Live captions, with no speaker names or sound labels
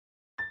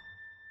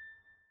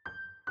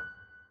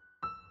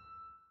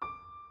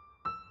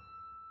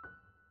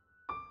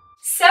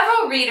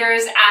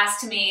readers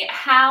asked me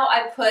how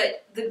I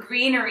put the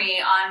greenery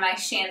on my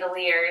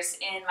chandeliers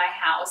in my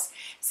house.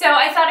 So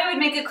I thought I would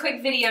make a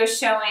quick video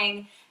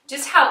showing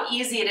just how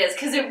easy it is,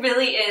 because it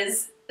really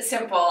is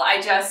simple.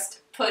 I just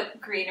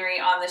put greenery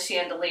on the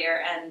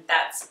chandelier and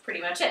that's pretty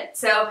much it.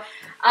 So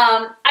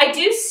I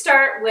do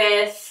start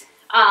with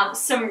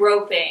some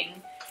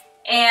roping,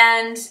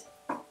 and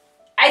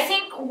I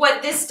think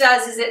what this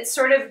does is it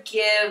sort of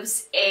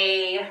gives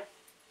a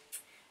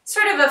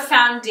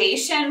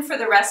foundation for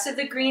the rest of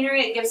the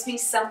greenery. It gives me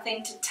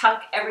something to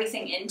tuck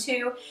everything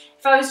into.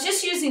 If I was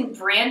just using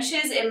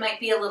branches, it might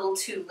be a little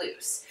too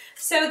loose.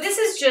 So this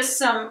is just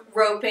some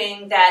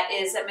roping that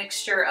is a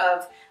mixture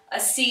of a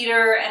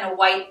cedar and a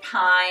white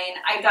pine.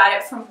 I got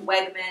it from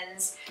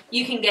Wegmans.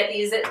 You can get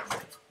these at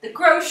the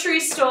grocery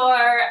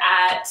store,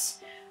 at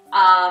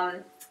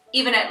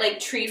even at like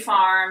tree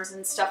farms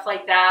and stuff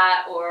like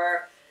that,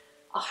 or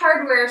a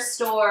hardware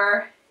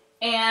store.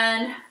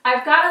 And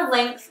I've got a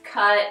length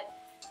cut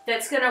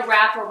that's gonna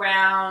wrap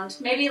around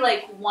maybe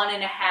like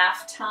 1.5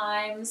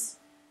 times.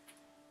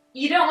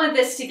 You don't want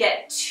this to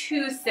get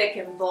too thick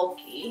and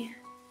bulky.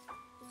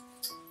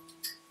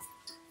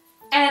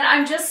 And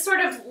I'm just sort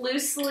of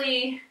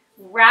loosely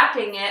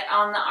wrapping it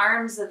on the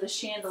arms of the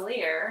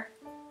chandelier.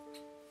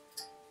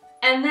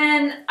 And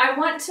then I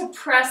want to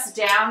press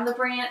down the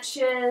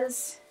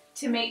branches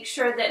to make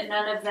sure that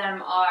none of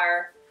them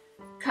are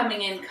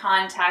coming in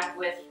contact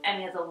with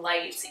any of the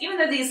lights. Even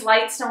though these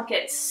lights don't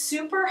get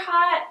super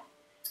hot,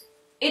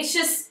 it's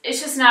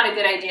just not a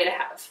good idea to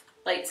have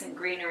lights and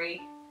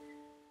greenery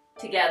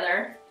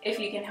together if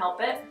you can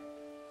help it.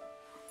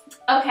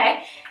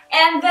 Okay,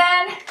 and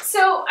then,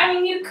 so, I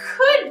mean, you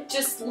could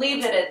just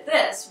leave it at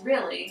this,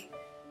 really,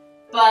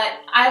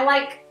 but I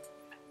like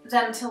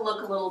them to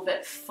look a little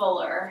bit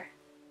fuller.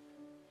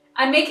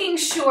 I'm making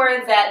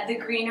sure that the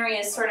greenery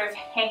is sort of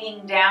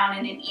hanging down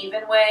in an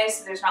even way,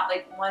 so there's not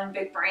like one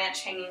big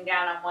branch hanging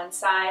down on one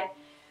side.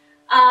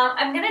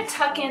 I'm going to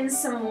tuck in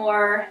some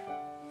more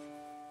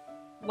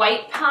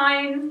white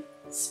pine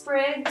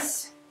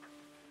sprigs.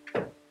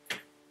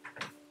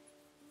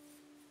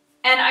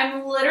 And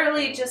I'm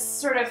literally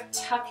just sort of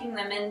tucking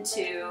them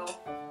into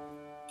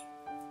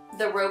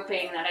the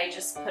roping that I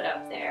just put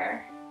up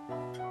there.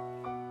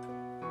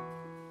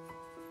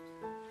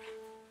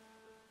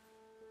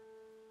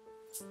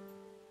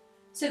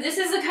 So this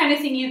is the kind of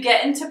thing you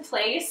get into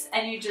place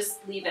and you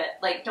just leave it,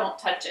 like don't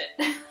touch it.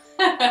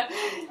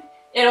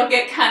 It'll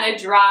get kind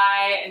of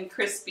dry and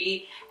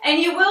crispy, and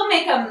you will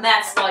make a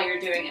mess while you're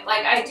doing it.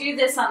 Like I do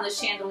this on the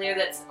chandelier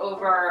that's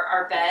over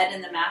our bed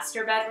in the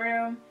master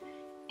bedroom.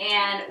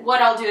 And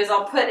what I'll do is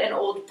I'll put an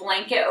old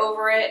blanket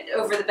over it,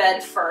 over the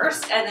bed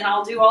first, and then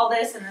I'll do all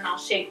this, and then I'll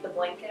shake the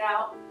blanket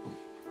out.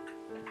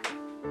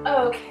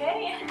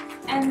 Okay,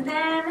 and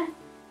then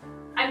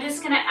I'm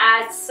just gonna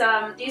add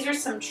some, these are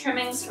some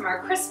trimmings from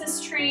our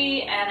Christmas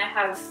tree, and I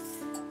have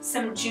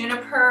some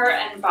juniper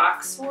and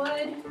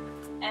boxwood,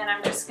 and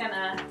I'm just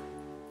gonna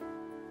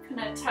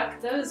tuck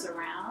those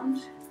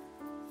around.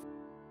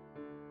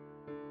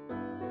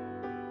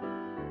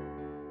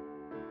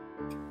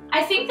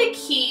 I think the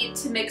key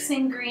to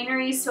mixing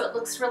greenery so it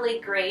looks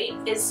really great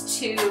is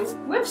to,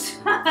 whoops,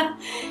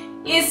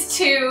 is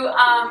to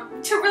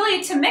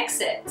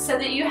mix it so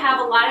that you have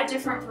a lot of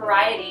different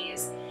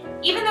varieties.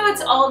 Even though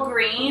it's all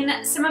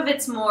green, some of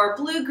it's more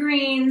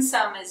blue-green,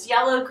 some is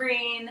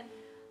yellow-green,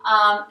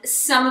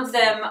 some of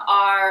them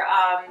are,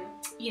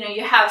 you know,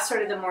 you have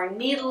sort of the more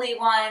needly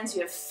ones,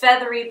 you have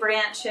feathery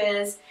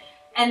branches,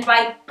 and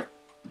by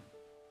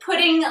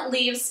putting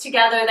leaves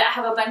together that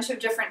have a bunch of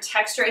different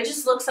texture, it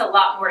just looks a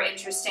lot more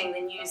interesting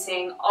than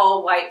using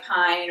all white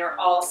pine or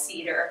all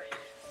cedar.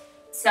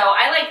 So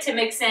I like to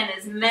mix in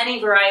as many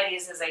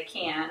varieties as I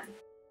can.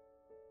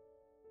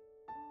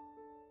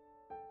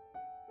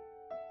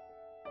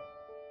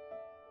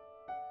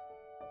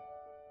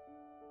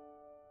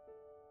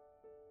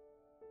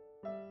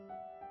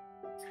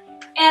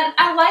 And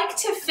I like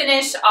to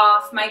finish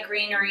off my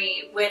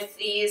greenery with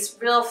these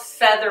real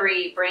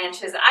feathery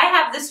branches. I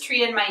have this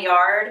tree in my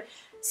yard,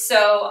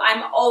 so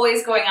I'm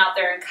always going out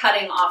there and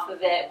cutting off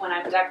of it when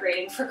I'm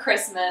decorating for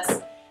Christmas.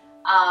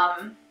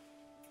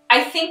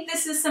 I think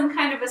this is some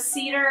kind of a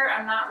cedar.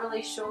 I'm not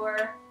really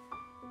sure.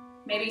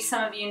 Maybe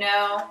some of you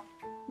know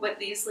what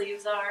these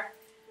leaves are.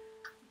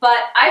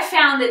 But I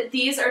found that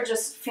these are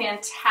just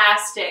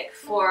fantastic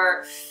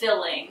for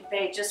filling.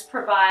 They just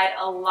provide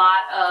a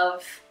lot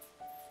of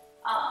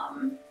I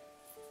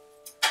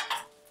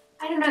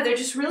don't know, they're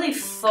just really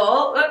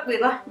full. Oh, we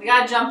got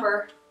a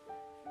jumper.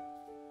 There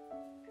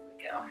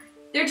we go.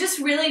 They're just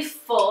really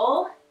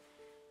full,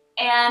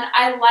 and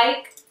I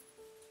like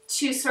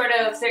to sort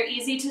of, they're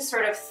easy to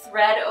sort of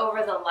thread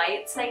over the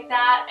lights like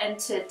that and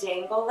to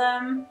dangle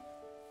them.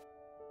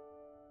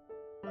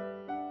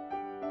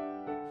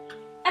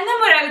 And then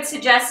what I would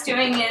suggest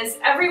doing is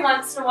every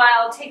once in a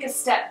while take a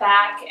step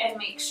back and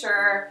make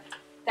sure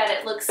that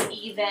it looks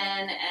even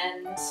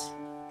and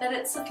that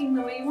it's looking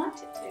the way you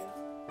want it to.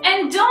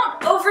 And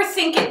don't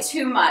overthink it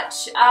too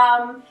much.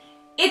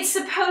 It's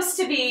supposed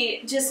to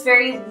be just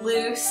very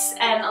loose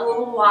and a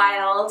little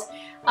wild,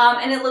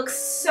 and it looks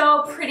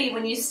so pretty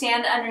when you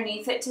stand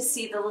underneath it to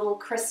see the little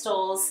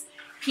crystals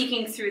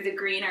peeking through the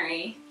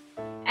greenery.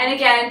 And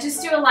again,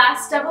 just do a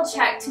last double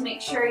check to make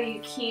sure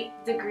you keep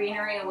the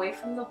greenery away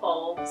from the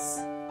bulbs.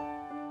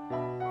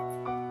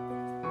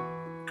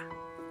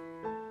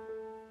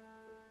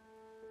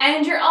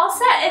 And you're all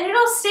set, and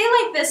it'll stay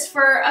like this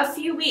for a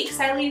few weeks.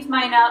 I leave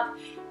mine up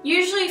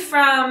usually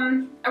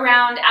from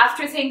around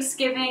after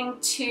Thanksgiving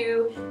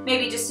to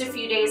maybe just a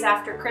few days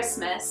after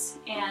Christmas,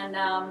 and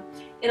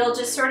it'll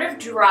just sort of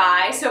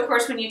dry. So of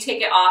course when you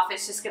take it off,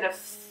 it's just gonna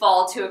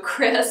fall to a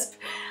crisp,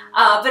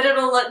 but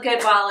it'll look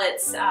good while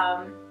it's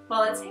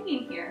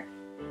hanging here.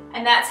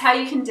 And that's how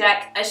you can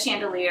deck a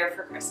chandelier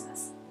for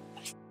Christmas.